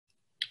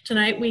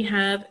Tonight we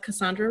have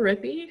Kassandra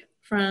Rippee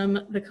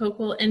from the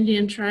Coquille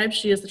Indian Tribe.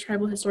 She is the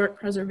Tribal Historic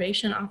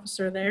Preservation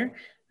Officer there.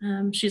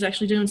 She's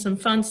actually doing some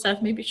fun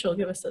stuff. Maybe she'll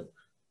give us a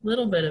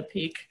little bit of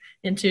peek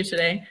into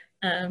today.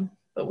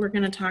 But we're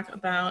going to talk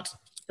about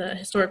the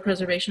historic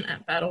preservation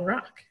at Battle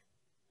Rock.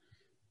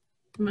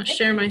 I'm going to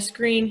share my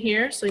screen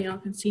here so y'all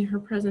can see her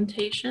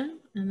presentation,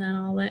 and then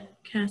I'll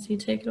let Cassie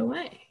take it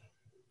away.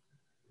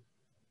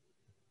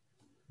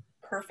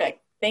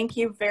 Perfect. Thank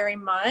you very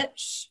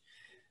much.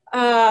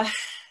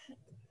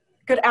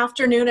 Good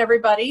afternoon,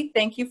 everybody.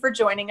 Thank you for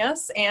joining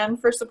us and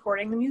for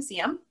supporting the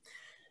museum.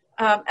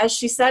 As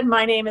she said,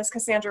 my name is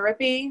Kassandra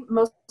Rippee.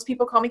 Most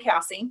people call me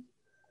Cassie.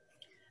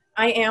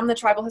 I am the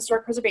Tribal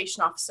Historic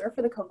Preservation Officer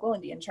for the Coquille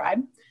Indian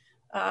Tribe.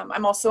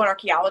 I'm also an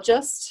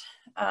archaeologist.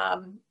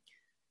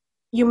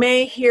 You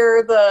may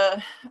hear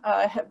the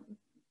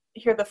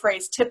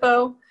phrase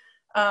THPO.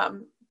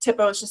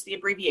 THPO is just the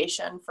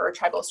abbreviation for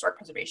Tribal Historic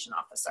Preservation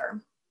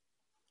Officer.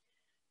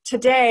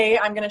 Today,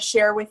 I'm going to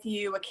share with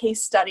you a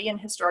case study in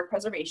historic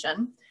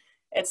preservation.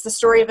 It's the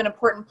story of an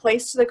important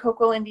place to the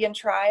Coquille Indian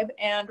Tribe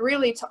and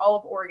really to all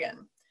of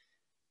Oregon.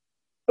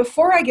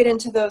 Before I get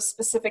into those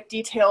specific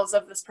details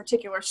of this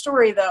particular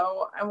story,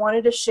 though, I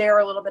wanted to share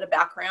a little bit of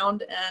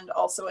background and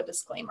also a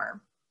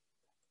disclaimer.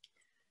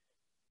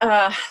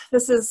 Today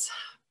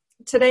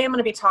I'm going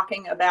to be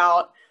talking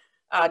about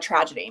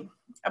tragedy,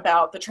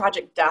 about the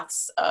tragic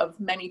deaths of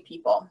many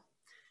people.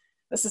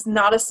 This is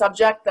not a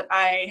subject that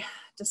I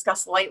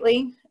discuss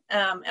lightly,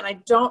 and I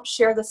don't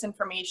share this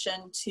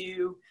information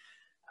to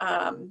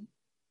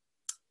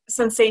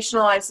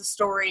sensationalize the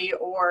story,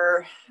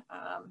 or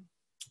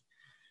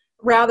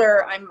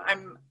rather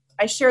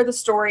I share the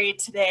story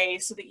today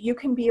so that you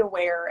can be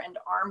aware and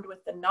armed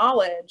with the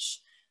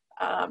knowledge,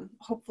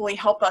 hopefully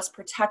help us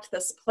protect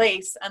this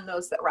place and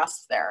those that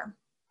rest there.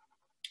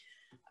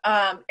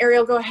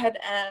 Ariel, go ahead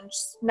and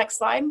next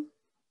slide.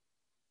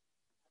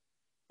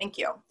 Thank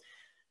you.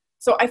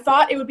 So I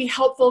thought it would be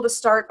helpful to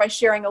start by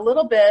sharing a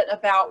little bit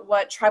about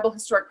what Tribal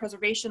Historic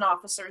Preservation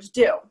Officers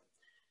do.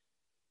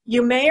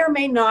 You may or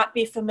may not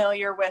be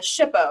familiar with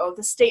SHPO,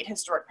 the State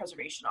Historic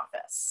Preservation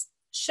Office.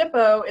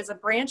 SHPO is a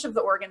branch of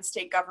the Oregon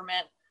state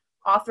government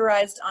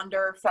authorized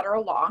under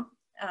federal law.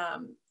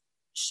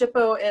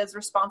 SHPO is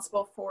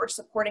responsible for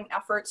supporting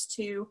efforts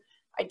to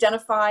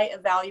identify,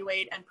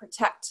 evaluate, and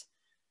protect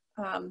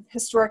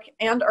historic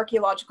and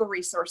archaeological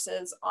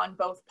resources on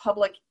both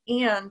public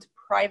and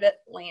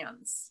private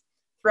lands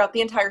throughout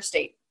the entire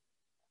state.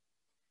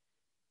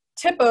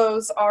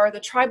 THPOs are the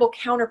tribal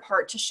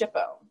counterpart to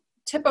SHPO.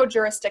 THPO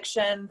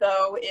jurisdiction,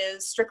 though,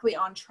 is strictly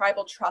on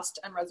tribal trust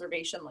and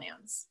reservation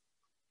lands.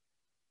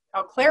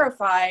 I'll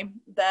clarify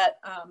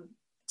that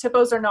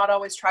THPOs are not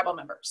always tribal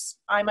members.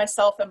 I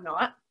myself am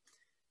not.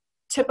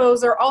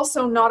 THPOs are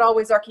also not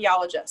always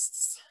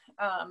archaeologists.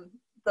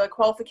 The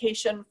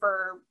qualification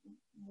for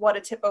what a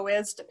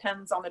THPO is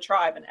depends on the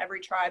tribe, and every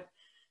tribe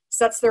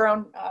sets their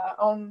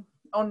own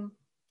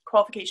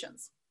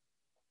qualifications.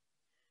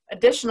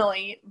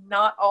 Additionally,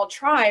 not all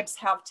tribes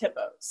have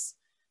THPOs.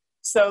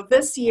 So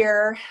this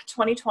year,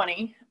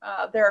 2020,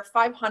 there are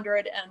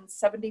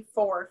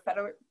 574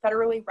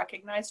 federally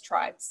recognized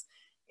tribes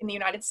in the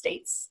United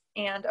States,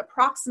 and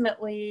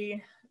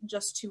approximately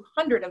just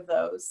 200 of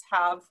those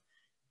have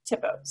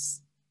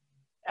THPOs.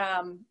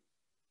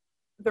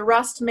 The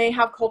rest may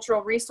have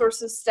cultural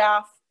resources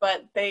staff,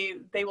 but they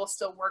will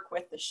still work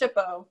with the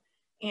SHPO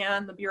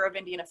and the Bureau of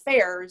Indian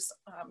Affairs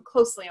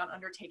closely on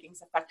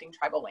undertakings affecting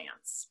tribal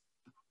lands.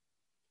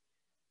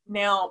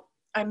 Now,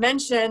 I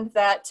mentioned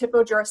that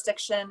THPO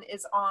jurisdiction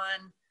is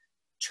on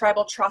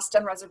tribal trust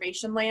and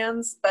reservation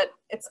lands, but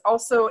it's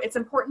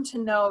important to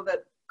know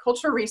that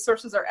cultural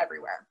resources are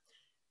everywhere.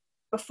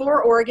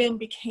 Before Oregon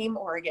became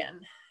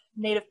Oregon,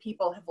 Native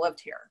people have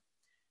lived here.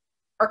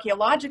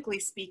 Archaeologically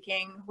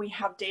speaking, we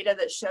have data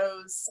that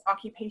shows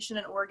occupation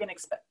in Oregon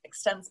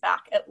extends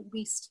back at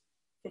least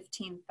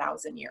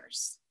 15,000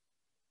 years.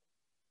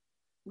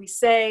 We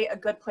say a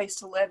good place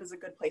to live is a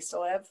good place to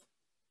live.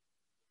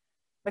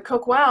 The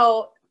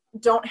Coquille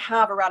don't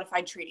have a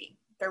ratified treaty.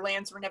 Their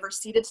lands were never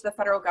ceded to the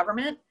federal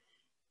government.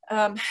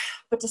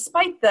 But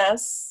despite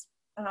this,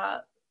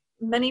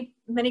 many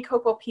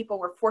Coquille people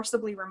were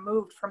forcibly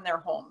removed from their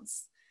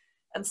homes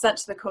and sent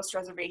to the Coast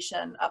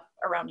Reservation up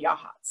around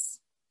Yachats.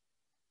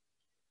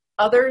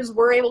 Others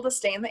were able to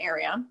stay in the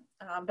area,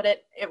 but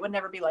it would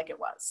never be like it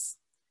was.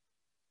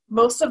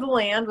 Most of the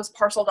land was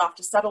parceled off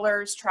to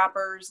settlers,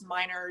 trappers,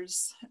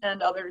 miners,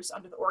 and others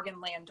under the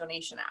Oregon Land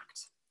Donation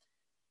Act.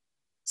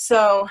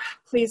 So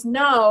please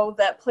know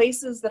that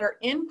places that are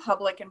in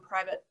public and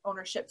private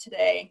ownership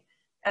today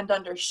and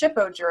under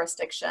SHPO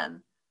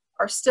jurisdiction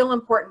are still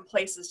important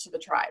places to the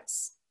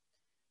tribes.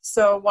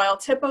 So while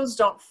THPOs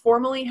don't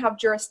formally have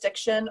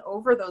jurisdiction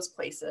over those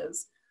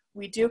places,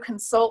 we do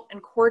consult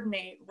and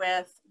coordinate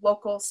with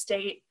local,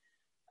 state,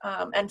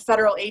 and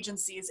federal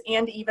agencies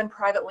and even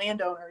private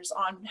landowners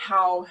on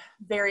how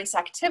various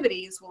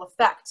activities will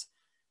affect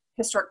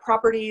historic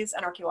properties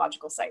and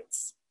archaeological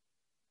sites.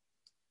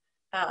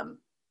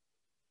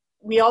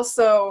 we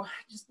also,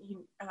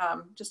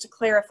 just to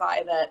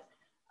clarify that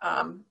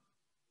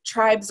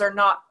tribes are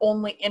not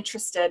only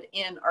interested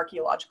in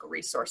archaeological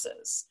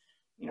resources.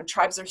 You know,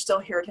 tribes are still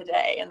here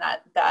today, and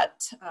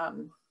that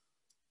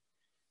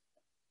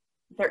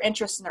their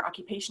interest in their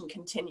occupation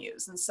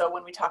continues. And so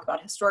when we talk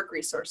about historic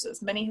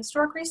resources, many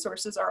historic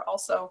resources are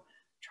also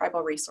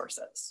tribal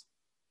resources.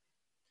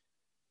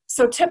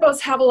 So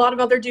THPOs have a lot of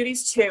other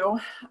duties too.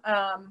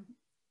 I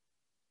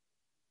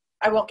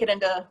won't get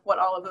into what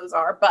all of those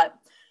are, but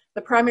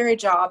the primary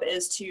job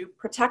is to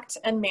protect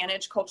and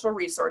manage cultural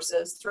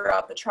resources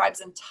throughout the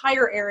tribe's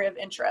entire area of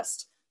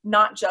interest,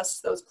 not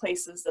just those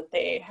places that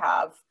they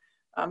have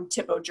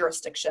THPO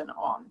jurisdiction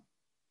on.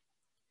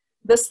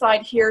 This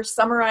slide here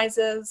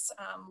summarizes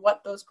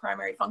what those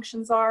primary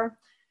functions are,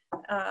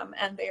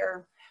 and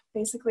they're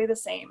basically the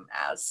same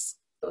as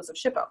those of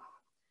SHPO.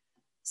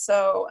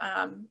 So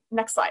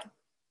next slide.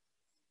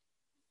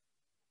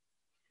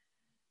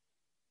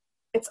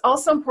 It's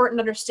also important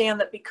to understand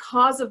that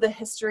because of the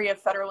history of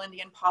federal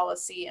Indian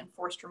policy and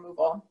forced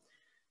removal,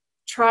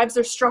 tribes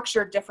are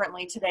structured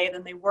differently today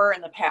than they were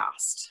in the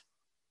past.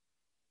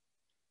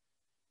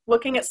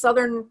 Looking at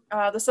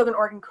the Southern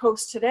Oregon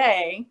coast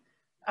today,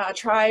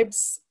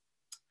 tribes,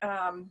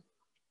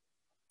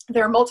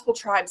 there are multiple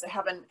tribes that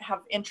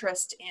have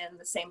interest in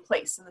the same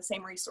place and the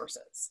same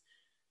resources.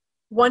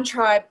 One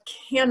tribe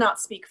cannot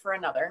speak for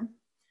another.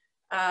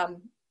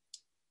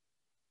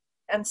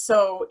 And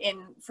so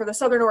for the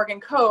Southern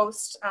Oregon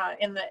coast,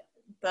 in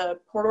the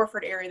Port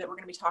Orford area that we're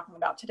going to be talking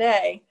about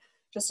today,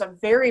 just a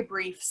very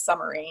brief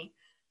summary.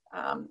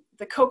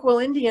 The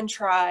Coquille Indian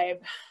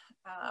tribe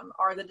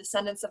are the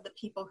descendants of the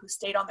people who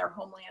stayed on their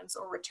homelands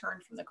or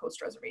returned from the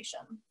coast reservation.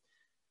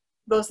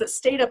 Those that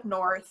stayed up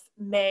north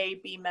may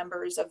be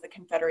members of the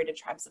Confederated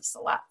Tribes of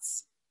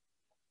Siletz.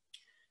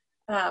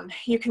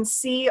 You can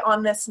see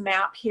on this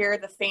map here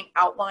the faint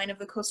outline of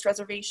the coast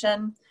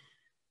reservation.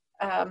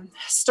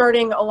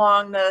 Starting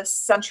along the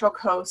central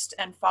coast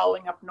and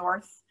following up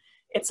north.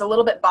 It's a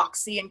little bit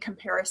boxy in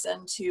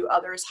comparison to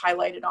others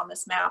highlighted on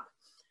this map.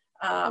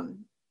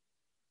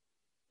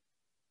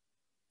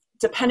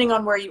 Depending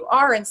on where you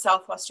are in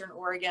southwestern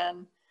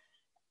Oregon,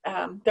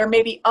 there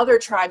may be other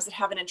tribes that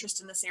have an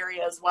interest in this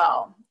area as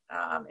well.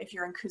 If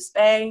you're in Coos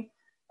Bay,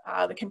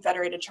 the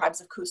Confederated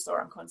Tribes of Coos,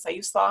 Louaram,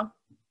 Mah-Nah-Xhey-sah,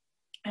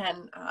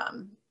 and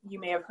you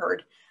may have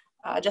heard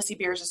Jesse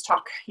Beers'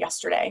 talk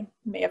yesterday,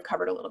 may have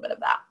covered a little bit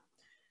of that.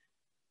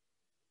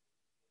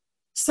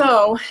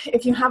 So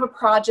if you have a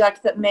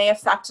project that may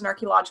affect an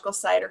archaeological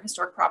site or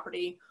historic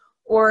property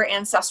or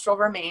ancestral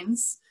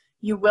remains,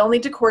 you will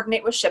need to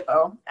coordinate with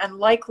SHPO and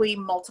likely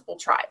multiple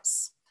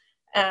tribes.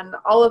 And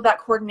all of that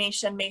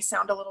coordination may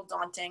sound a little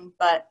daunting,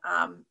 but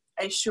I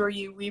assure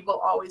you we will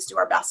always do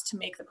our best to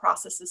make the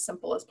process as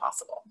simple as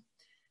possible.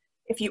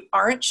 If you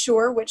aren't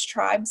sure which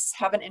tribes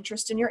have an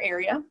interest in your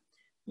area,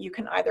 you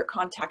can either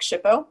contact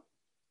SHPO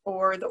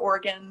or the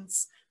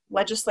Oregon's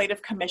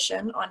Legislative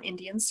Commission on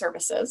Indian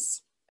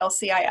Services,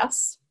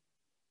 LCIS.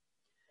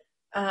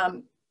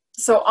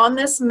 So on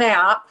this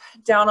map,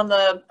 down on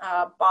the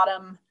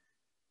bottom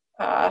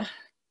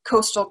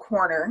coastal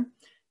corner,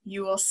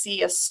 you will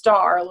see a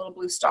star, a little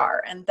blue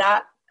star, and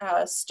that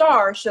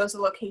star shows the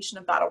location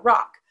of Battle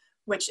Rock,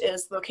 which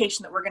is the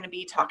location that we're going to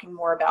be talking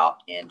more about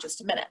in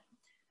just a minute.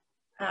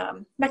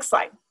 Next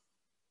slide.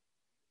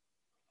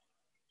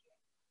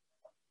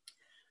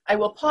 I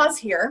will pause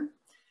here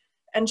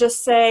and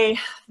just say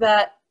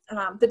that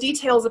the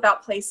details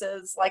about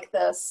places like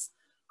this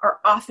are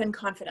often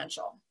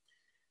confidential.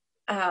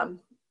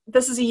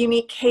 This is a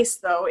unique case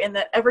though, in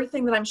that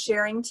everything that I'm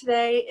sharing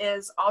today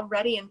is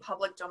already in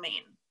public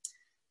domain.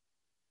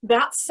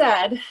 That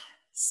said,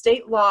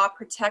 state law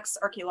protects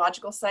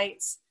archaeological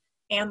sites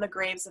and the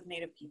graves of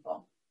Native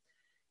people.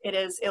 It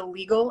is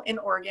illegal in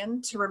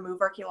Oregon to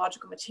remove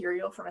archaeological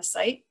material from a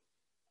site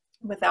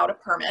without a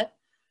permit.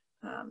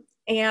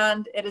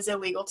 And it is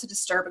illegal to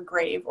disturb a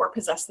grave or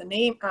possess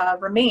the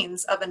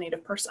remains of a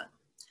Native person.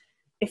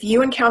 If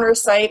you encounter a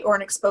site or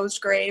an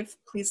exposed grave,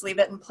 please leave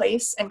it in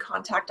place and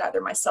contact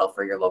either myself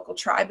or your local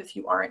tribe if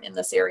you aren't in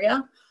this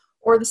area,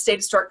 or the State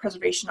Historic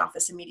Preservation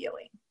Office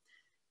immediately.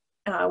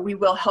 We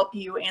will help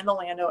you and the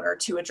landowner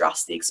to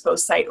address the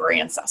exposed site or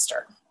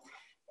ancestor.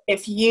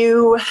 If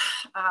you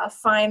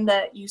find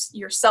that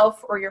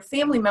yourself or your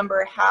family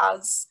member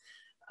has,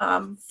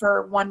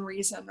 for one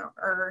reason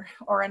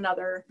or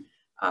another,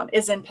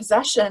 is in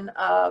possession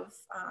of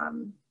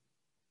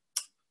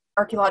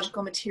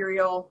archaeological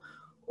material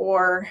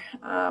or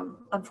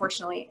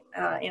unfortunately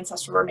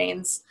ancestral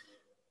remains,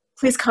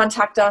 please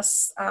contact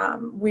us.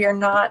 We are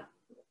not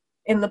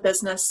in the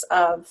business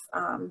of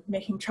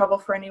making trouble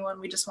for anyone.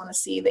 We just want to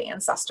see the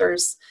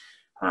ancestors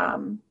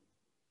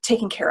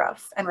taken care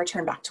of and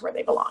returned back to where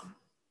they belong.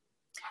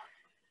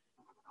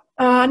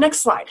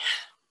 Next slide.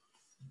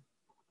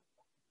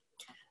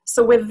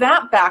 So with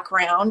that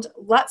background,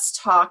 let's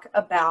talk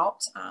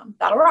about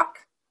Battle Rock.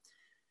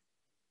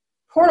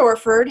 Port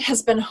Orford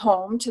has been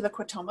home to the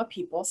Quotoma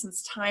people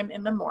since time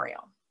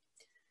immemorial.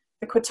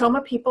 The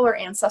Quotoma people are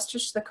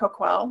ancestors to the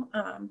Coquille,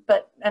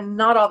 and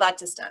not all that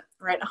distant,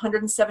 right?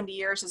 170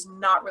 years is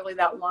not really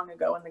that long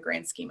ago in the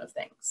grand scheme of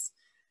things.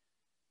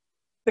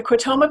 The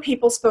Quotoma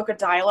people spoke a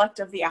dialect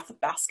of the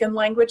Athabascan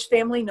language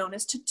family known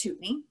as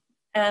Tututni,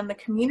 and the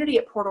community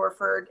at Port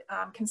Orford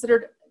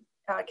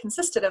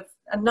consisted of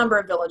a number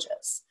of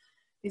villages.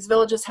 These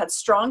villages had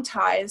strong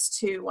ties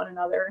to one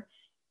another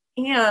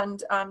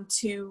and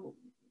to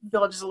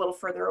villages a little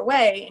further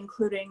away,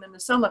 including the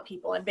Nosoma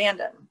people in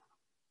Bandon.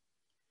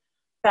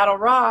 Battle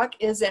Rock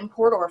is in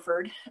Port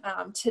Orford.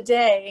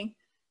 Today,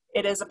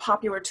 it is a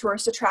popular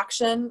tourist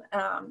attraction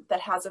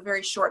that has a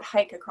very short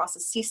hike across a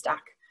sea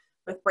stack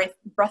with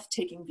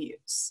breathtaking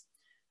views.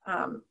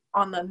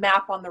 On the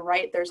map on the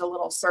right, there's a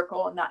little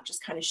circle, and that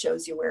just kind of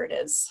shows you where it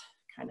is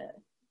kind of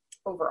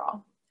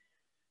overall.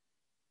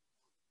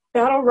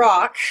 Battle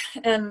Rock,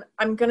 and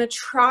I'm going to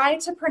try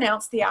to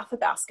pronounce the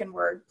Athabascan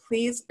word.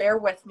 Please bear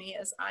with me,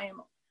 as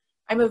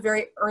I'm a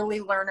very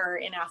early learner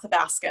in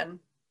Athabascan.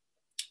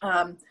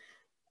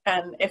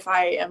 And if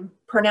I am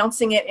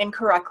pronouncing it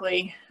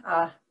incorrectly,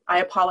 I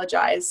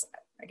apologize.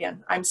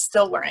 Again, I'm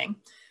still learning.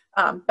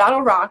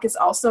 Battle Rock is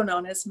also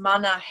known as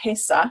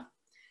Mah-Nah-Xhey-sah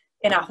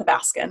in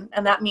Athabascan,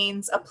 and that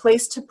means a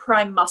place to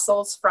prime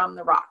mussels from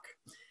the rock.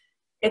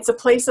 It's a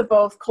place of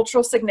both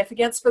cultural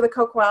significance for the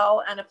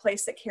Coquille and a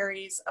place that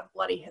carries a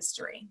bloody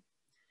history.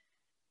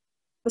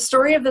 The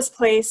story of this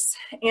place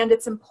and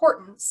its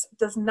importance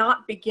does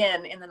not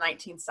begin in the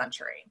 19th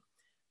century,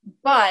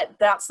 but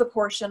that's the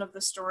portion of the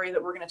story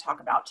that we're going to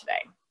talk about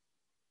today.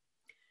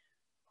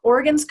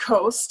 Oregon's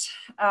coast,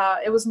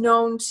 it was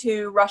known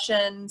to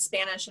Russian,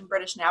 Spanish, and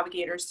British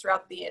navigators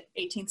throughout the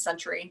 18th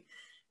century,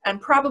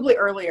 and probably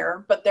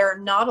earlier, but there are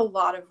not a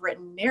lot of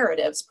written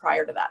narratives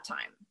prior to that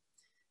time.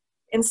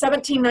 In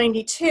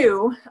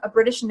 1792, a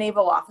British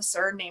naval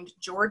officer named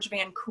George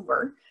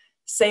Vancouver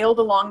sailed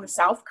along the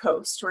south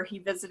coast, where he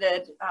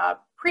visited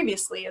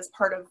previously as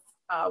part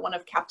of one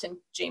of Captain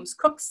James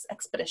Cook's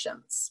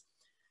expeditions.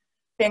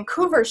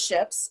 Vancouver's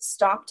ships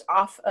stopped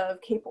off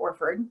of Cape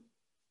Orford,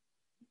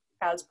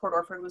 as Port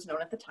Orford was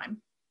known at the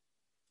time.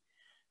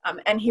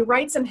 And he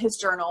writes in his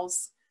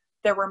journals,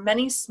 "There were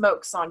many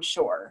smokes on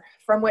shore,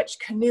 from which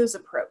canoes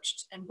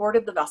approached and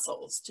boarded the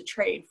vessels to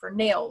trade for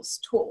nails,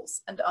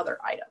 tools, and other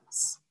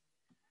items."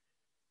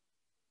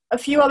 A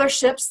few other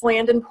ships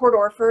land in Port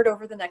Orford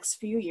over the next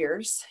few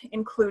years,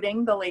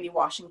 including the Lady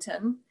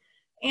Washington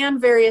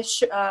and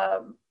various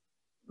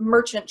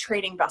merchant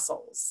trading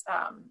vessels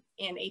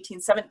in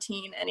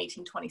 1817 and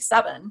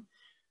 1827.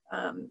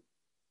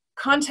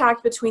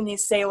 Contact between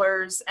these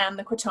sailors and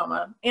the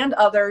Quotoma and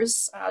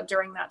others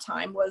during that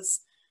time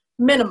was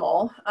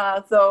minimal,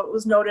 though it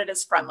was noted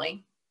as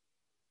friendly.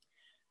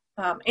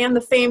 And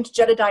the famed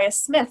Jedediah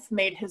Smith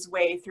made his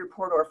way through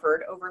Port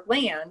Orford over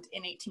land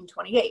in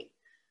 1828,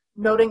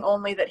 noting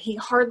only that he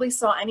hardly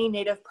saw any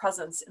native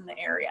presence in the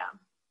area.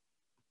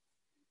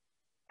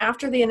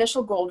 After the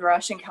initial gold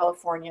rush in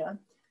California,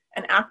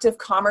 an active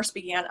commerce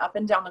began up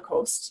and down the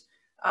coast.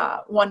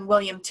 One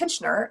William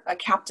Titchener, a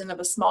captain of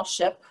a small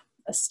ship,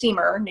 a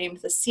steamer named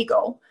the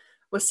Seagull,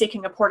 was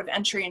seeking a port of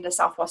entry into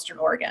southwestern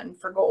Oregon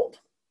for gold.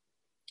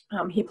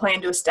 He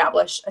planned to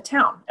establish a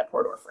town at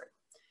Port Orford.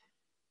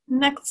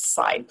 Next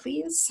slide,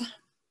 please.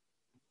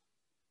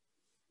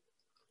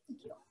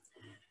 Thank you.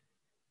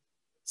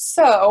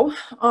 So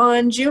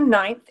on June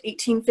 9th,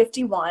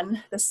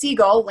 1851, the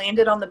Seagull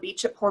landed on the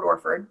beach at Port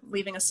Orford,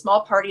 leaving a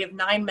small party of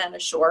 9 men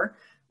ashore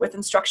with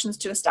instructions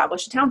to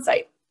establish a town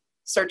site,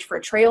 search for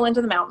a trail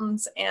into the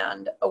mountains,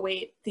 and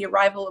await the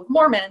arrival of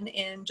more men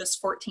in just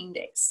 14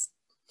 days.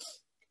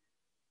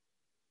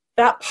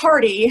 That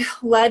party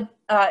led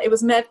by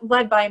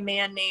a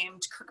man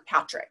named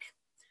Kirkpatrick.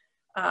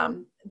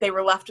 They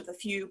were left with a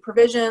few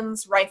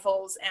provisions,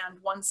 rifles, and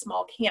one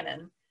small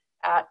cannon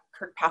at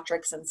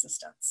Kirkpatrick's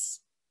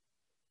insistence.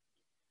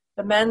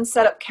 The men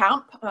set up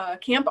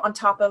camp on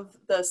top of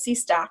the sea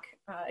stack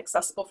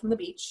accessible from the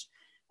beach,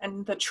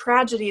 and the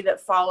tragedy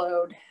that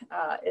followed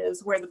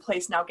is where the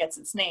place now gets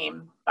its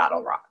name,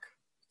 Battle Rock.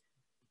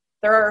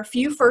 There are a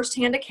few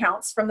firsthand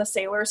accounts from the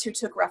sailors who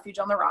took refuge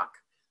on the rock,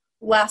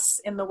 less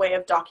in the way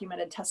of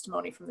documented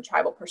testimony from the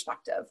tribal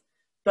perspective,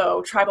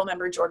 though tribal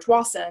member George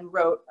Wasson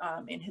wrote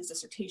in his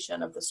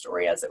dissertation of the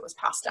story as it was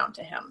passed down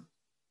to him.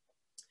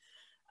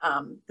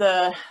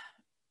 The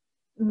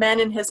men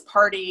in his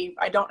party,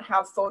 I don't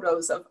have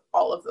photos of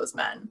all of those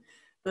men.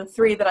 The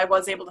 3 that I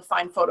was able to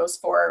find photos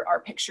for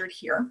are pictured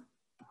here.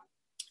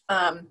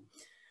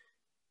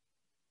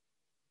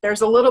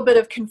 There's a little bit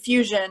of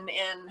confusion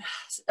in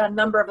a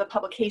number of the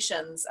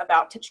publications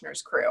about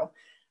Titchener's crew,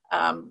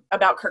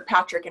 about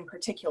Kirkpatrick in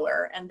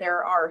particular, and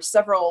there are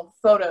several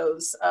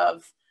photos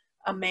of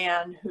a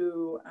man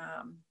who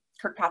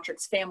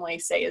Kirkpatrick's family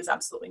say is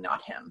absolutely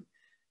not him.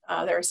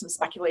 There is some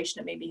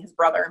speculation it may be his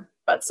brother,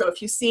 but so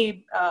if you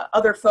see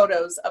other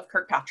photos of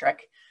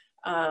Kirkpatrick,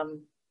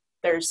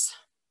 there's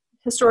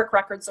historic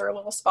records are a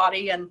little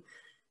spotty, and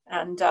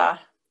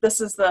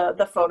this is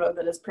the photo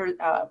that is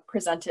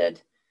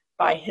presented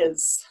by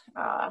his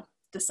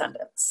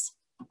descendants.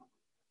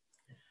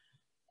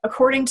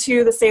 According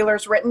to the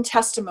sailors' written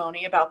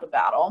testimony about the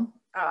battle,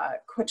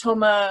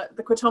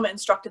 the Quotoma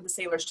instructed the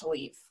sailors to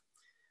leave.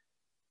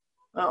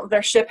 Well,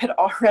 their ship had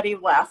already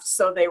left,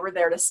 so they were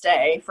there to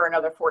stay for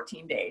another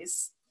 14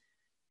 days.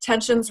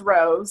 Tensions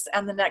rose,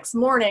 and the next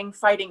morning,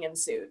 fighting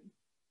ensued.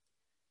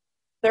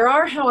 There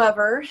are,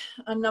 however,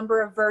 a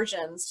number of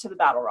versions to the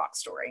Battle Rock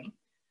story,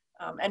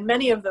 and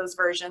many of those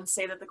versions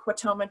say that the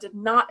Quotoma did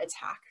not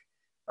attack,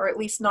 or at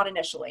least not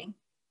initially,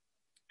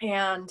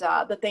 and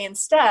that they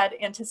instead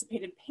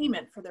anticipated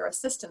payment for their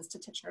assistance to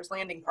Titchener's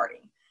landing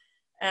party,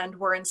 and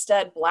were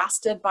instead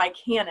blasted by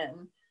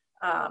cannon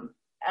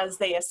as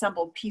they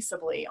assembled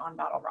peaceably on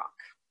Battle Rock.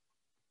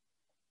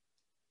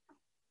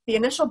 The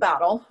initial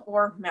battle,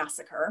 or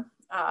massacre,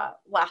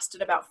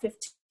 lasted about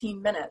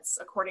 15 minutes,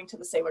 according to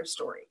the sailors'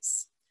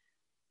 stories.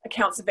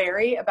 Accounts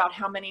vary about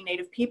how many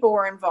Native people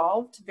were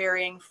involved,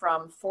 varying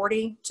from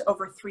 40 to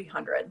over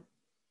 300.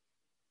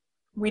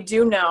 We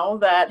do know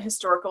that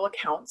historical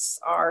accounts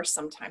are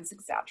sometimes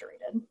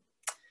exaggerated.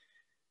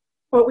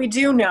 What we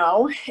do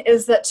know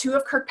is that 2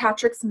 of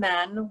Kirkpatrick's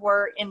men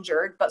were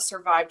injured but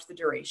survived the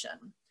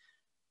duration.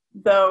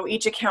 Though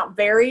each account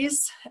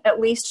varies, at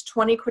least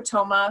 20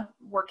 Quotoma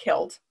were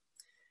killed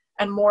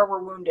and more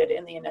were wounded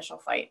in the initial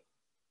fight.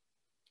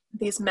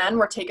 These men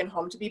were taken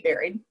home to be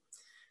buried,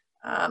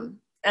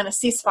 and a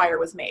ceasefire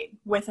was made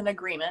with an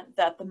agreement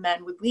that the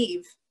men would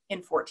leave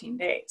in 14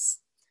 days.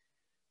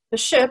 The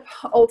ship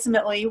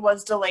ultimately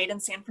was delayed in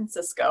San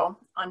Francisco,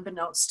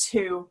 unbeknownst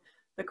to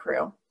the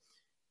crew.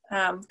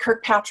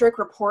 Kirkpatrick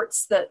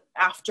reports that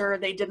after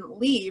they didn't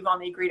leave on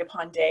the agreed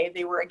upon day,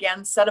 they were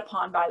again set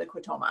upon by the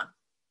Quotoma.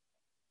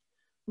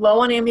 Low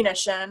on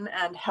ammunition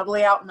and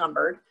heavily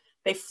outnumbered,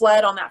 they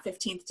fled on that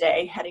 15th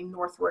day, heading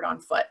northward on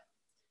foot.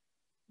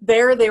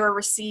 There they were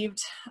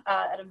received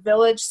at a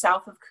village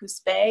south of Coos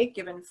Bay,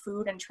 given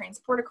food and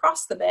transport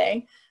across the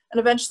bay, and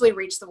eventually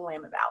reached the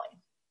Willamette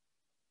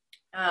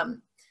Valley.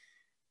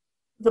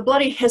 The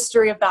bloody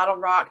history of Battle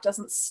Rock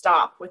doesn't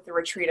stop with the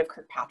retreat of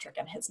Kirkpatrick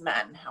and his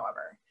men,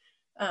 however.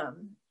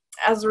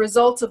 As a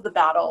result of the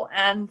battle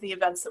and the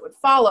events that would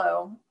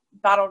follow,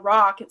 Battle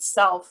Rock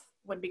itself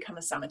would become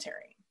a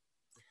cemetery.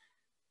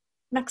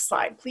 Next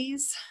slide,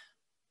 please.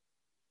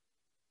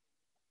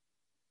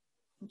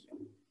 Thank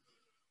you.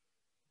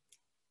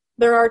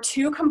 There are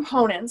 2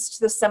 components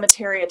to the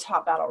cemetery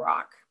atop Battle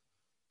Rock.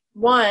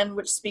 One,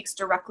 which speaks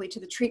directly to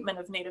the treatment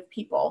of Native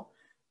people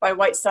by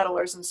white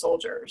settlers and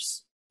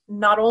soldiers,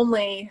 not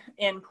only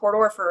in Port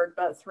Orford,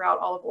 but throughout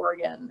all of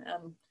Oregon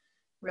and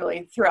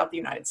really throughout the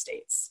United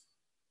States.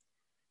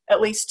 At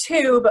least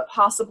 2, but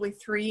possibly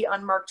 3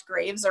 unmarked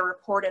graves are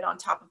reported on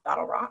top of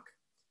Battle Rock.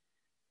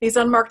 These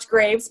unmarked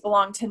graves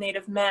belong to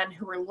Native men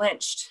who were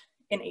lynched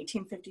in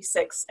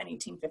 1856 and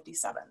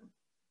 1857.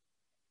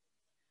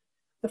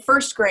 The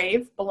first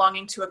grave,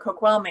 belonging to a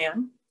Coquille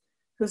man,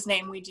 whose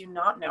name we do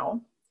not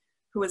know,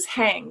 who was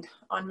hanged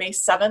on May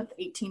 7th,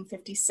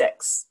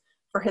 1856,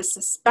 for his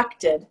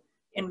suspected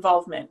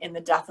involvement in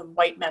the death of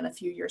white men a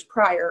few years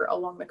prior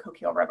along the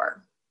Coquille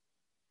River.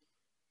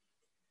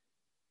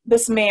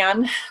 This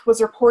man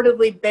was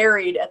reportedly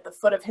buried at the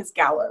foot of his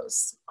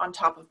gallows on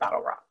top of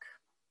Battle Rock.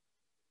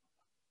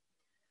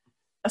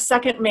 A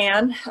second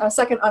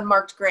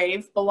unmarked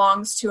grave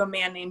belongs to a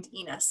man named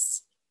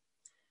Enos.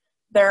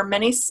 There are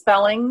many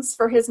spellings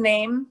for his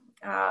name.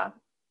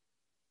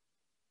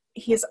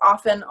 He's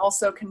often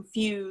also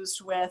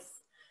confused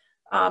with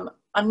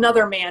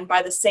another man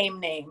by the same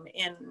name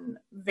in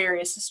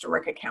various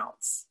historic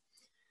accounts.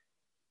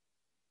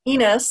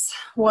 Enos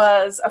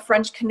was a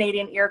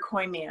French-Canadian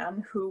Iroquois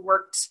man who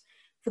worked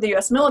for the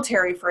US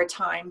military for a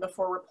time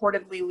before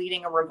reportedly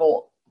leading a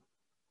revolt.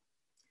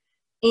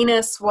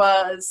 Enos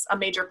was a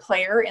major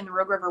player in the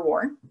Rogue River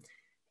War,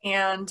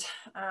 and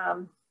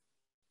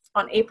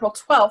on April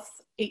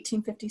 12th,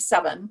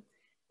 1857,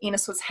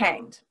 Enos was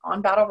hanged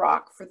on Battle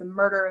Rock for the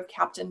murder of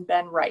Captain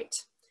Ben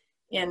Wright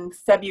in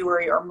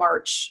February or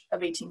March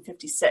of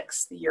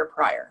 1856, the year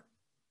prior.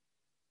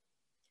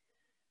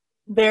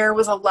 There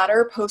was a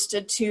letter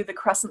posted to the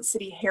Crescent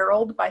City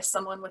Herald by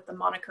someone with the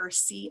moniker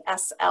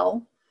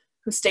CSL,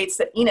 who states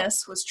that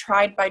Enos was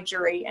tried by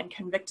jury and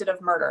convicted of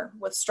murder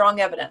with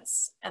strong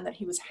evidence, and that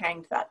he was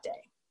hanged that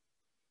day.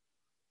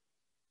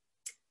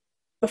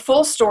 The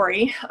full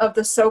story of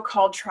the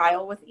so-called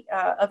trial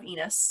of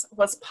Enos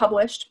was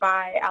published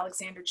by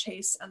Alexander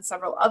Chase and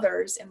several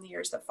others in the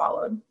years that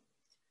followed.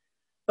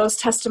 Those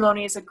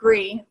testimonies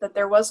agree that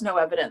there was no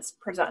evidence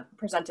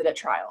presented at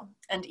trial,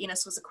 and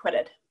Enos was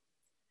acquitted.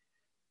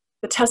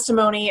 The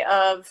testimony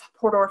of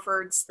Port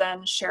Orford's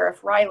then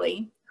Sheriff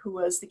Riley, who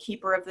was the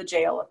keeper of the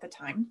jail at the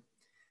time,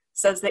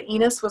 says that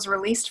Enos was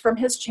released from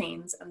his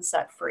chains and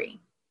set free.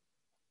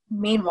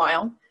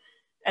 Meanwhile,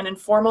 an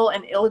informal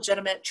and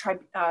illegitimate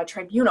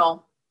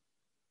tribunal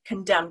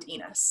condemned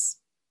Enos.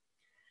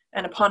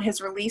 And upon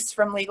his release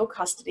from legal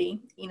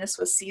custody, Enos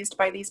was seized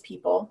by these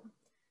people,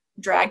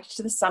 dragged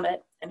to the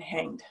summit, and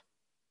hanged.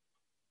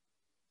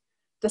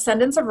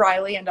 Descendants of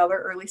Riley and other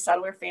early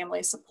settler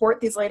families support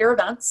these later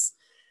events,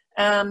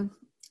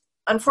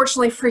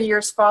 Unfortunately, for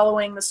years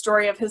following, the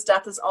story of his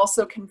death is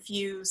also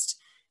confused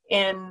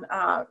in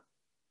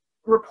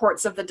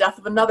reports of the death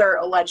of another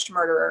alleged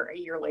murderer a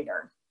year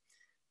later.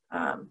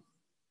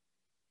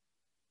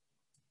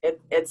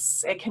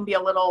 It can be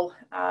a little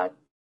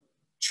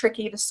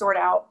tricky to sort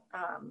out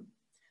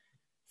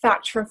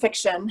fact from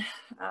fiction.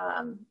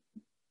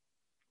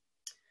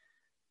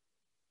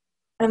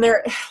 And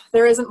there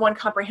isn't one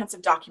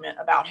comprehensive document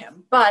about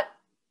him, but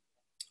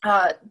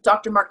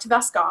Dr. Mark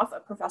Tveskoff, a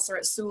professor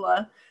at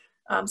SULA,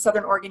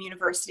 Southern Oregon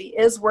University,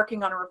 is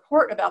working on a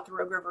report about the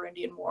Rogue River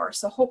Indian War.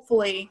 So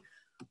hopefully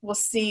we'll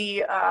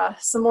see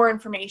some more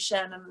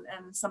information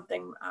and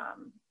something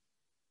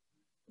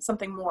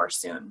more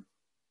soon.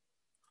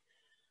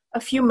 A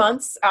few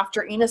months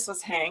after Enos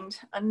was hanged,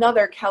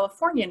 another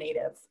California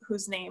native,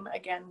 whose name,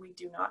 again, we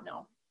do not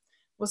know,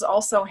 was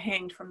also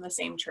hanged from the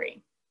same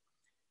tree.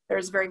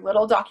 There's very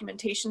little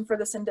documentation for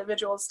this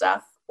individual's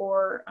death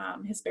or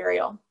his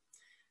burial.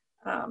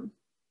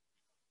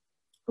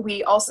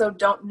 We also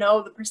don't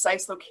know the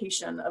precise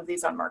location of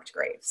these unmarked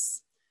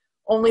graves,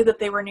 only that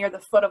they were near the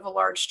foot of a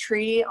large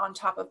tree on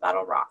top of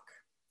Battle Rock.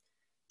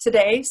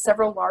 Today,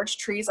 several large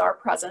trees are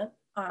present,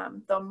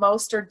 though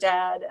most are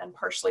dead and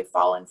partially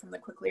fallen from the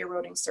quickly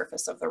eroding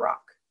surface of the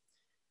rock.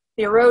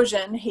 The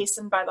erosion,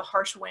 hastened by the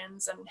harsh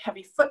winds and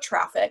heavy foot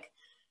traffic,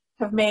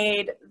 have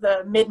made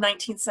the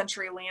mid-19th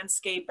century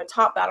landscape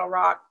atop Battle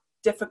Rock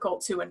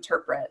difficult to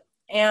interpret,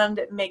 and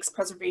it makes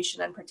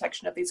preservation and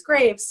protection of these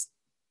graves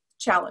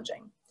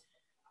challenging.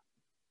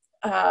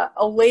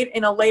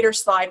 In a later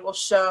slide, we'll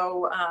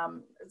show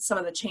some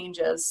of the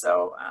changes,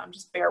 so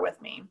just bear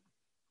with me.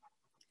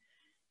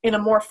 In a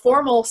more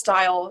formal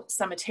style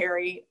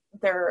cemetery,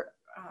 there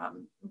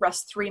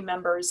rest 3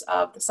 members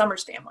of the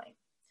Summers family: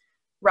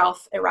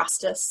 Ralph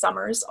Erastus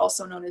Summers,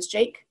 also known as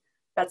Jake,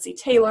 Betsy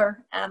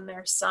Taylor, and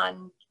their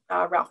son,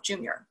 Ralph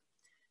Jr.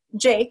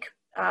 Jake,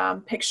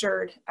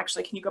 pictured,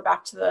 actually, can you go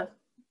back to the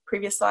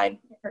previous slide?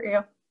 Here you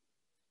go.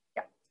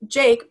 Yeah.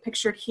 Jake,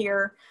 pictured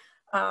here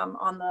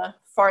on the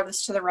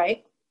farthest to the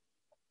right,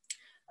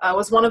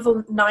 was one of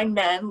the 9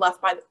 men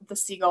left by the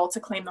Seagull to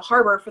claim the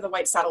harbor for the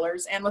white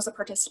settlers and was a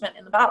participant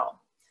in the battle.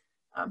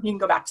 You can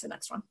go back to the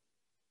next one.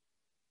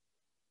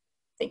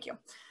 Thank you.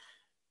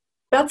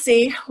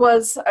 Betsy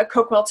was a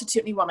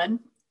Coquille woman.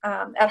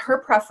 At her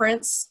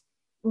preference,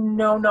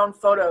 no known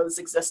photos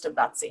exist of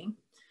Betsy.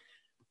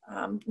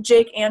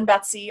 Jake and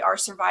Betsy are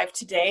survived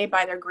today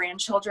by their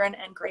grandchildren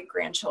and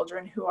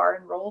great-grandchildren who are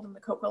enrolled in the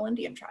Coquille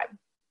Indian tribe.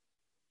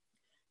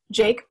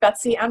 Jake,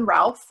 Betsy, and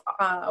Ralph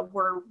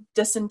were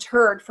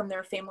disinterred from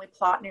their family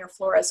plot near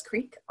Flores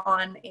Creek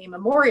on a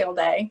Memorial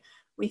Day,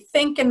 we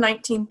think in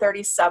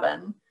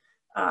 1937,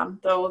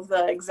 though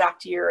the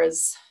exact year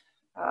is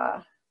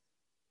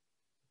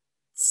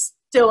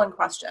still in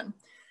question.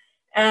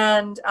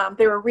 And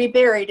they were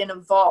reburied in a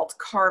vault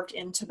carved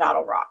into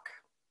Battle Rock.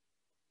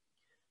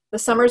 The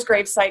Summers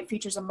gravesite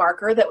features a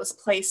marker that was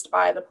placed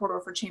by the Port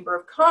Orford Chamber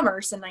of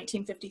Commerce in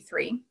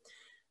 1953.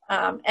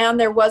 And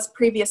there was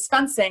previous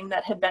fencing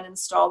that had been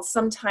installed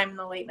sometime in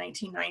the late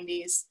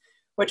 1990s,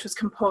 which was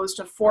composed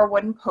of 4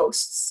 wooden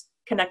posts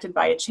connected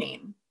by a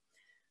chain.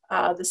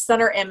 The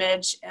center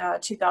image,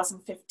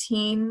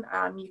 2015,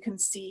 you can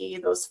see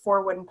those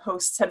 4 wooden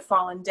posts had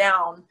fallen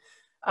down.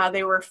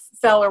 They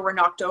fell or were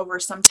knocked over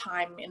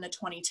sometime in the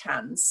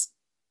 2010s.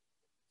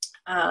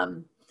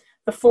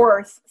 The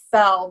 4th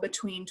fell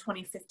between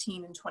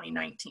 2015 and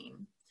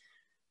 2019.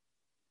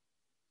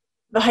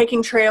 The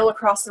hiking trail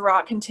across the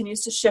rock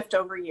continues to shift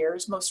over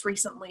years, most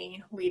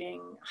recently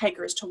leading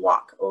hikers to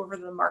walk over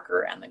the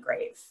marker and the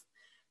grave.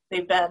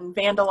 They've been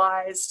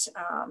vandalized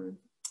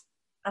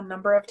a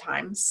number of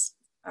times.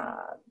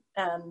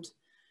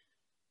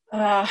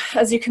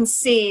 As you can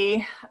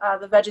see,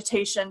 the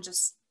vegetation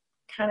just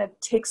kind of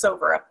takes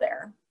over up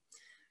there.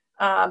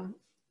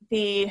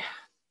 The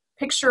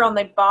picture on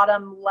the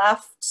bottom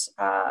left,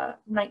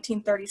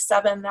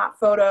 1937, that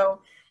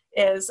photo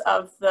is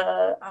of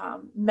the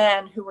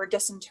men who were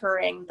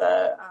disinterring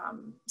the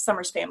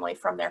Summers family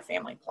from their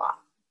family plot.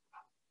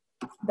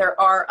 There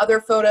are other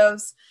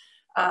photos,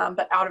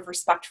 but out of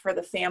respect for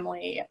the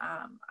family,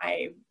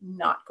 I'm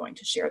not going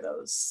to share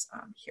those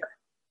here.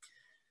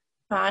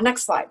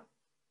 Next slide.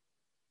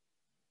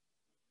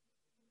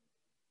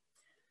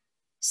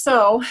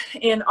 So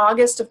in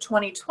August of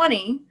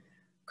 2020,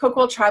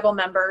 Coquille tribal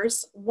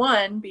members,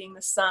 one being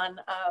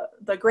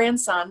the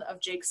grandson of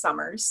Jake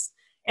Summers,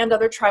 and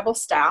other tribal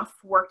staff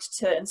worked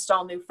to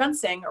install new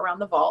fencing around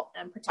the vault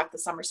and protect the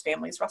Summers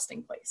family's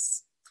resting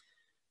place.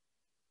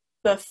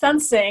 The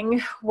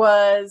fencing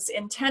was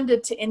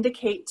intended to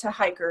indicate to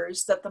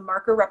hikers that the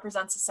marker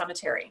represents a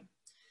cemetery,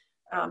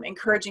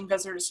 encouraging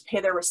visitors to pay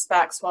their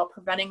respects while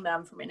preventing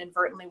them from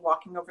inadvertently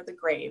walking over the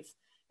grave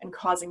and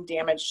causing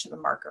damage to the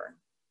marker.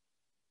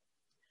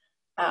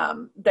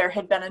 There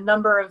had been a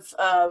number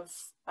of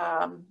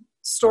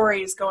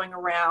stories going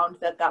around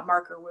that that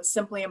marker was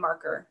simply a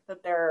marker,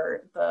 that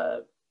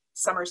the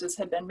Summerses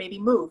had been maybe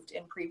moved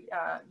in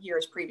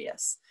years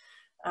previous.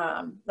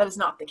 That is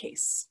not the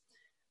case.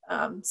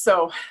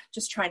 So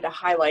just trying to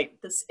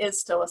highlight, this is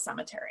still a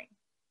cemetery.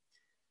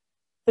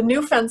 The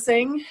new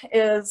fencing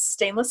is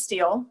stainless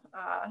steel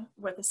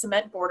with a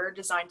cement border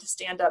designed to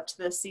stand up to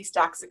the sea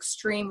stack's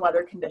extreme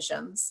weather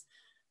conditions,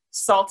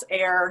 salt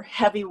air,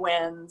 heavy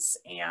winds,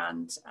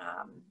 and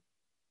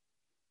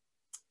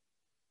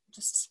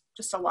just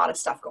a lot of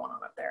stuff going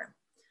on up there.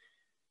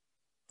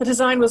 The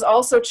design was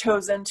also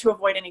chosen to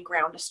avoid any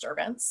ground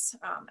disturbance.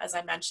 As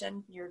I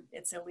mentioned,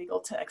 it's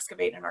illegal to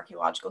excavate an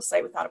archaeological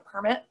site without a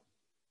permit,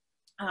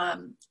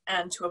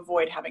 and to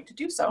avoid having to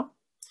do so.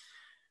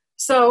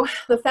 So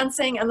the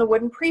fencing and the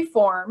wooden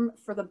preform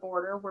for the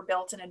border were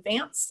built in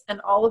advance, and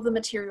all of the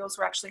materials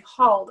were actually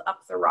hauled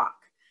up the rock.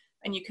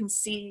 And you can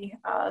see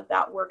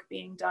that work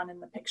being done in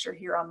the picture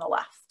here on the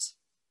left.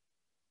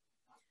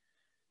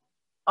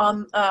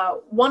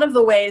 One of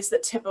the ways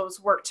that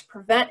THPOs work to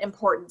prevent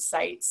important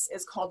sites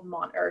is called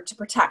to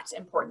protect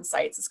important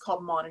sites is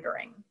called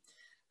monitoring.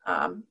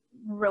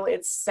 Really,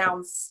 it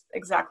sounds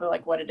exactly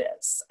like what it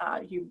is.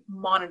 You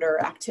monitor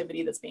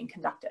activity that's being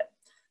conducted.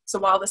 So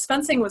while this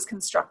fencing was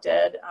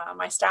constructed,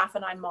 my staff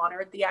and I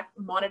monitored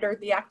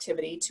the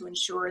activity to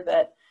ensure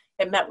that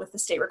it met with the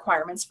state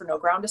requirements for no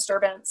ground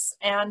disturbance,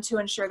 and to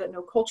ensure that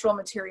no cultural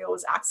material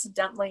was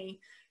accidentally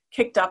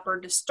kicked up or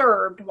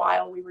disturbed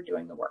while we were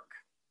doing the work.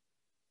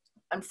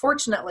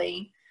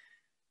 Unfortunately,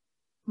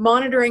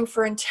 monitoring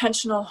for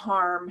intentional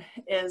harm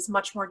is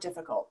much more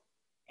difficult,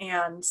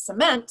 and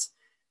cement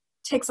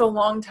takes a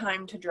long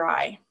time to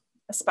dry,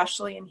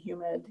 especially in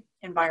humid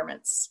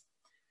environments.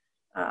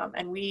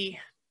 And we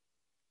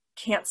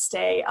can't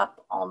stay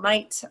up all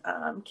night,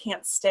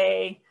 can't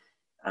stay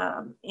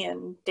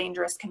in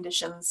dangerous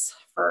conditions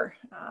for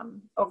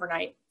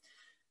overnight.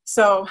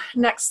 So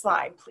next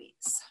slide,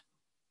 please.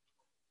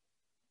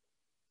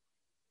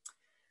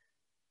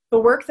 The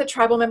work that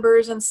tribal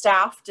members and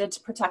staff did to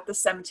protect the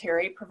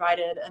cemetery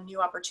provided a new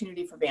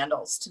opportunity for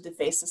vandals to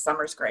deface the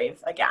Summers grave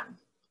again.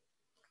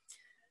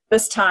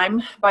 This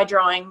time by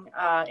drawing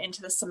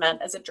into the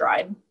cement as it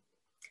dried,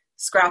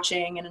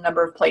 scratching in a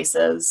number of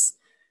places,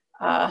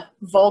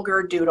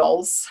 vulgar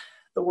doodles,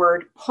 the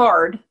word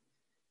pard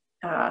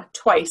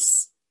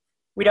twice.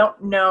 We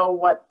don't know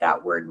what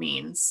that word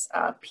means,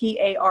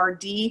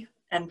 P-A-R-D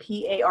and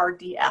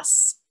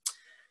P-A-R-D-S.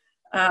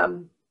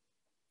 And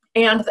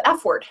the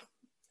F word,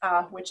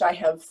 which I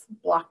have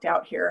blocked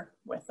out here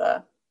with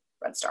a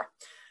red star.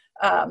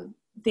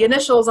 The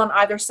initials on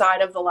either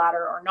side of the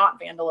latter are not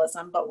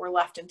vandalism, but were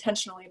left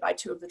intentionally by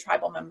two of the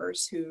tribal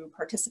members who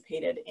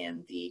participated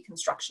in the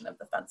construction of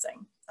the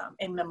fencing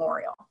in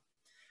memorial.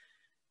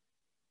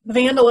 The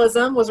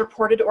vandalism was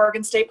reported to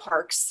Oregon State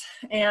Parks,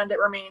 and it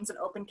remains an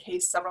open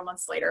case several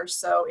months later.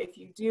 So if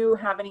you do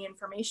have any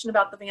information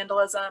about the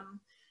vandalism,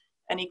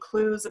 any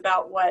clues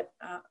about what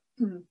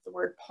the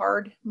word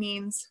pard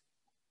means,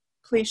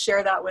 please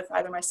share that with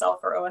either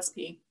myself or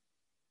OSP.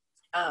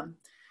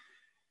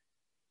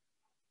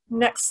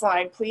 Next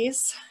slide,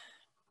 please.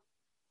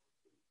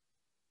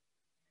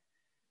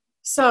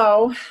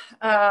 So,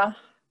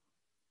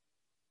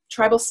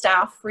 tribal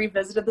staff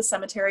revisited the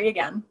cemetery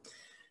again,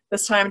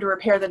 this time to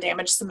repair the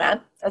damaged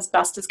cement as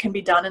best as can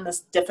be done in this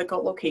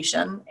difficult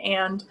location.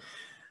 And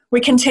we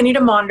continue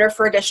to monitor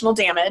for additional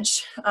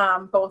damage,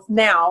 both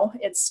now,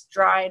 it's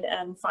dried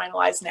and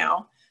finalized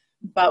now,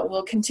 but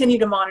we'll continue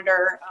to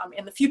monitor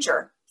in the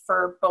future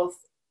for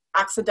both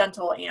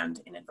accidental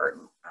and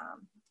inadvertent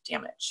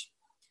damage.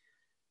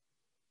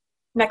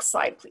 Next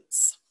slide,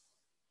 please.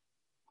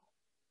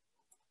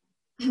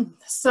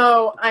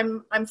 So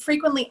I'm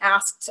frequently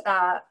asked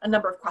a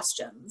number of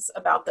questions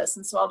about this,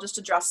 and so I'll just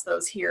address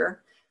those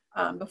here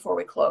before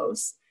we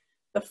close.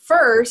 The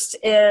first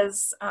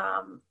is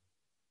the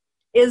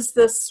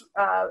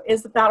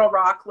Battle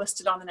Rock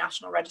listed on the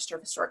National Register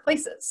of Historic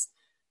Places?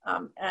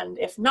 And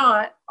if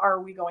not,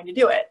 are we going to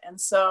do it?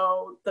 And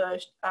so the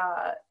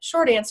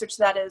short answer to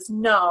that is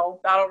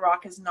no, Battle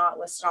Rock is not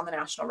listed on the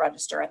National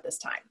Register at this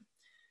time.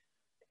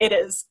 It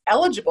is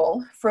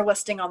eligible for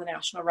listing on the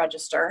National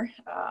Register.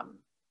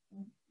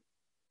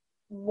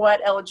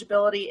 What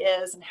eligibility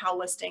is and how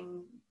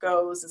listing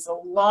goes is a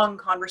long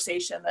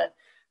conversation that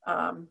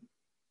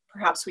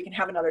perhaps we can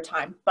have another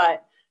time,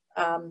 but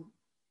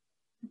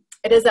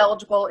it is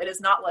eligible, it is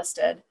not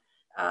listed.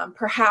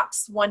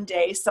 Perhaps one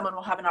day someone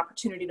will have an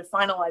opportunity to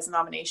finalize a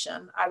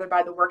nomination, either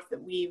by the work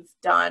that we've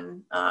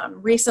done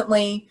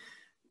recently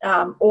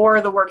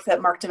or the work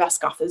that Mark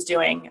DeVeskoff is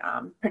doing.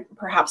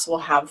 Perhaps we'll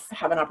have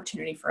an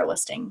opportunity for a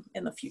listing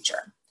in the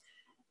future.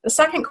 The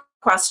second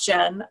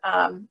question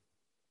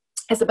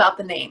is about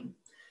the name.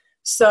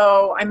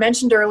 So I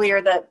mentioned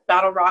earlier that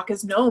Battle Rock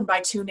is known by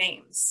two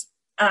names.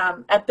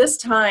 At this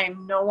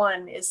time, no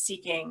one is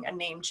seeking a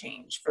name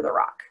change for the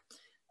rock.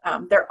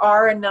 There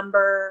are a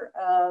number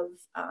of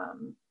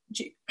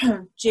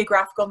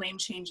geographical name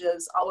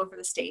changes all over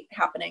the state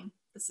happening.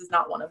 This is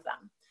not one of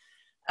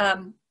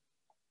them.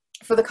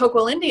 For the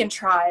Coquille Indian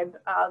tribe,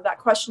 that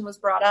question was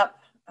brought up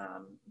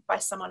by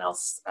someone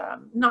else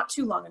not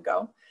too long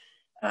ago.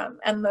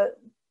 And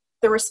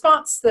the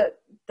response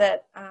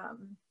that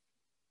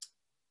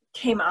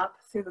came up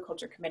through the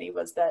culture committee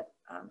was that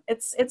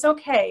It's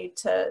okay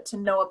to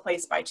know a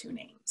place by two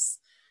names.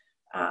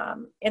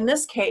 In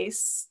this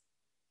case,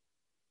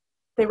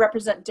 they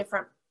represent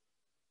different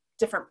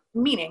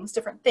meanings,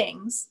 different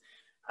things,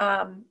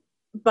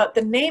 but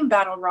the name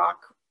Battle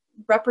Rock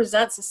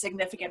represents a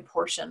significant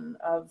portion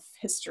of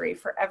history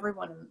for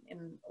everyone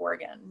in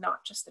Oregon,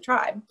 not just the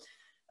tribe.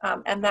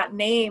 And that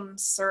name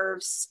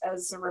serves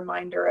as a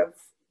reminder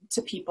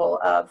to people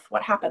of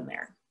what happened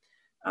there,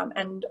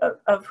 and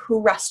of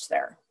who rests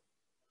there.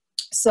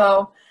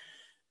 So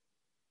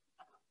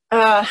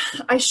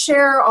I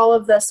share all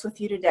of this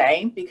with you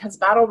today because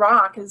Battle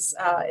Rock is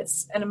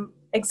it's an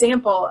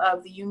example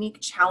of the unique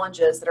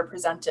challenges that are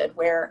presented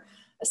where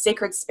a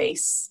sacred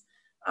space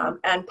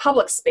and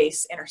public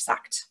space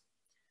intersect.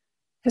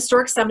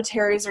 Historic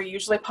cemeteries are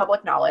usually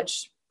public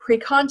knowledge.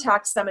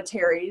 Pre-contact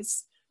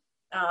cemeteries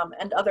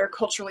and other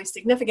culturally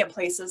significant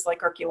places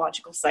like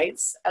archaeological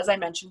sites, as I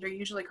mentioned, are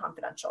usually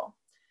confidential.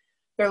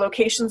 Their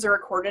locations are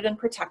recorded and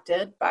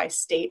protected by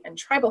state and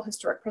tribal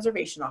historic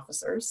preservation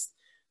officers.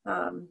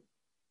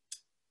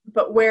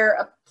 But where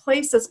a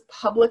place is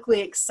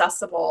publicly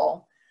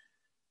accessible,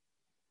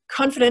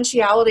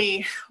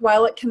 confidentiality,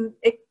 while it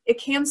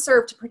can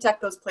serve to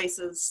protect those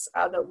places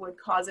that would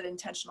cause it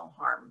intentional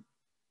harm,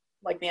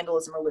 like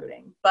vandalism or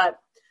looting. But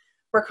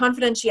where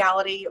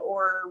confidentiality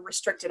or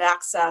restricted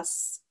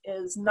access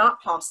is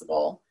not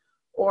possible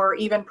or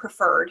even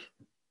preferred,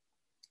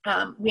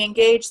 we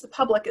engage the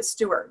public as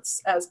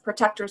stewards, as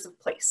protectors of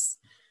place.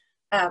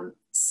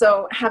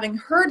 So having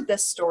heard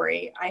this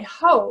story, I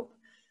hope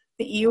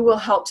that you will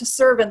help to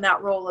serve in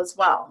that role as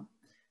well,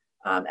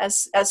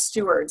 as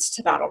stewards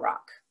to Battle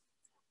Rock.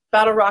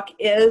 Battle Rock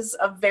is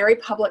a very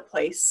public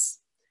place,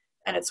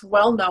 and it's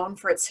well known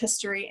for its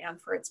history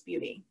and for its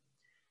beauty.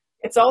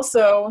 It's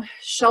also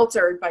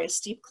sheltered by a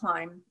steep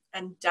climb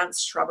and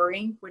dense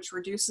shrubbery, which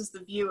reduces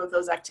the view of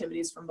those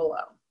activities from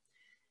below.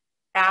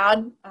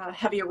 Add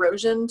heavy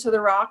erosion to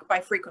the rock by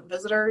frequent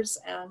visitors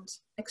and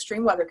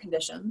extreme weather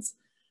conditions.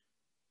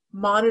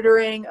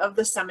 Monitoring of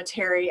the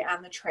cemetery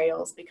and the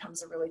trails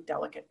becomes a really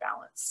delicate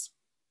balance.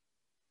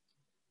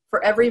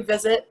 For every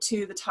visit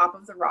to the top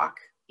of the rock,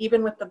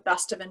 even with the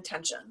best of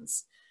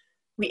intentions,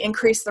 we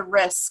increase the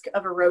risk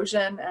of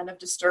erosion and of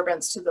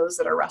disturbance to those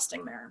that are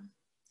resting there.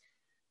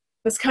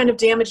 This kind of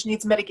damage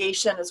needs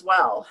mitigation as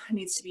well. It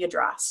needs to be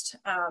addressed.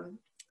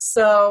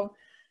 So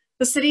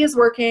the city is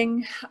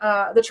working,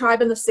 the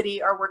tribe and the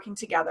city are working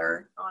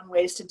together on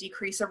ways to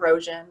decrease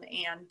erosion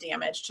and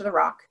damage to the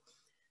rock.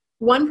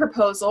 One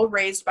proposal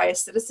raised by a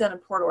citizen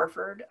of Port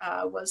Orford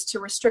was to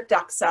restrict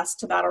access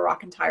to Battle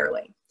Rock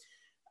entirely.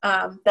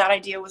 That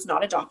idea was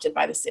not adopted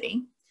by the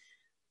city.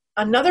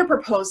 Another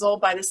proposal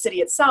by the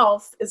city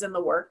itself is in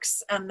the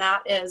works, and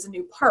that is a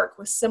new park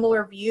with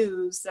similar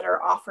views that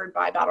are offered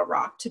by Battle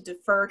Rock to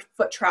defer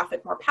foot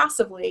traffic more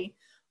passively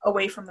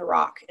away from the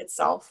rock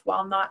itself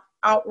while not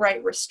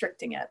outright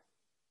restricting it.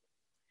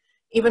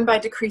 Even by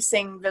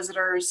decreasing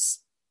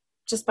visitors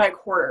just by a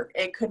quarter,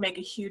 it could make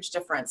a huge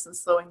difference in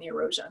slowing the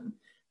erosion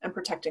and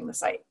protecting the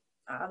site,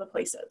 the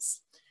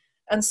places.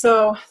 And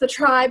so the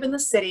tribe and the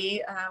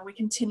city, we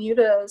continue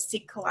to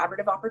seek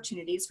collaborative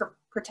opportunities for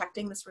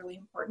protecting this really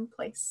important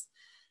place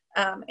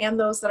and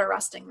those that are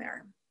resting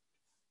there.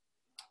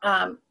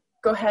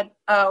 Go ahead.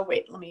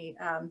 Wait, let me.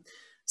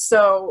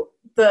 So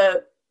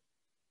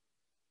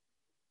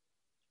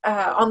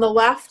on the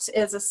left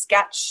is a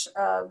sketch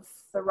of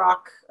the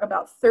rock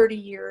about 30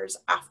 years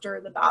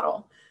after the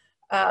battle.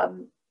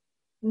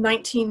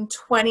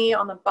 1920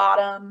 on the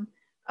bottom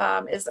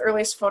is the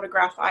earliest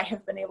photograph I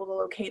have been able to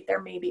locate.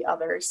 There may be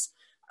others.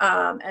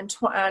 And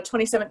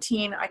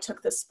 2017, I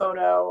took this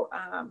photo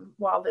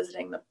while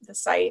visiting the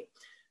site.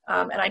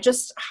 And I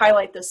just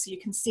highlight this so you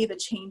can see the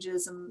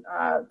changes in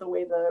the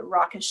way the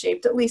rock is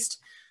shaped, at least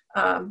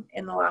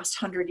in the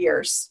last 100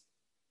 years.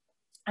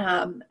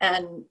 And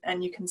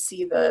you can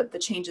see the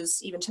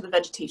changes even to the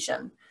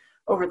vegetation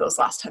over those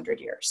last 100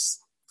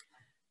 years.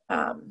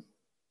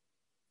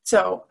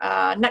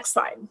 Next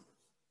slide.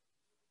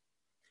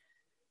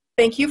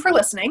 Thank you for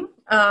listening.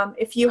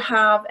 If you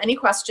have any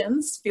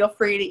questions, feel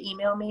free to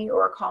email me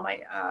or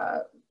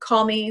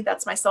call me.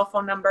 That's my cell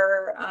phone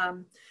number.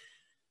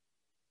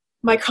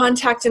 My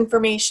contact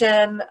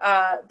information,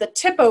 the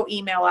THPO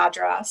email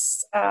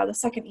address, the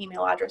second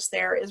email address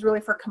there is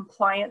really for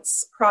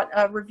compliance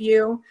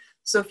review.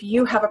 So if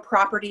you have a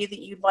property that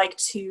you'd like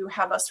to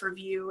have us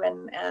review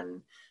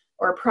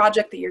or a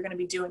project that you're going to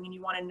be doing and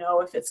you want to know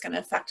if it's going to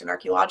affect an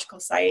archaeological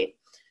site,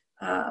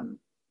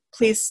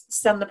 please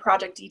send the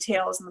project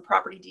details and the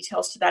property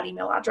details to that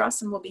email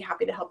address and we'll be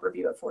happy to help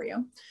review it for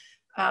you.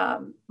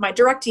 My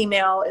direct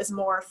email is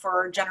more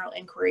for general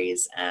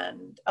inquiries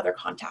and other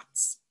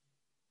contacts.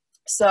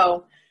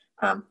 So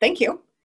thank you.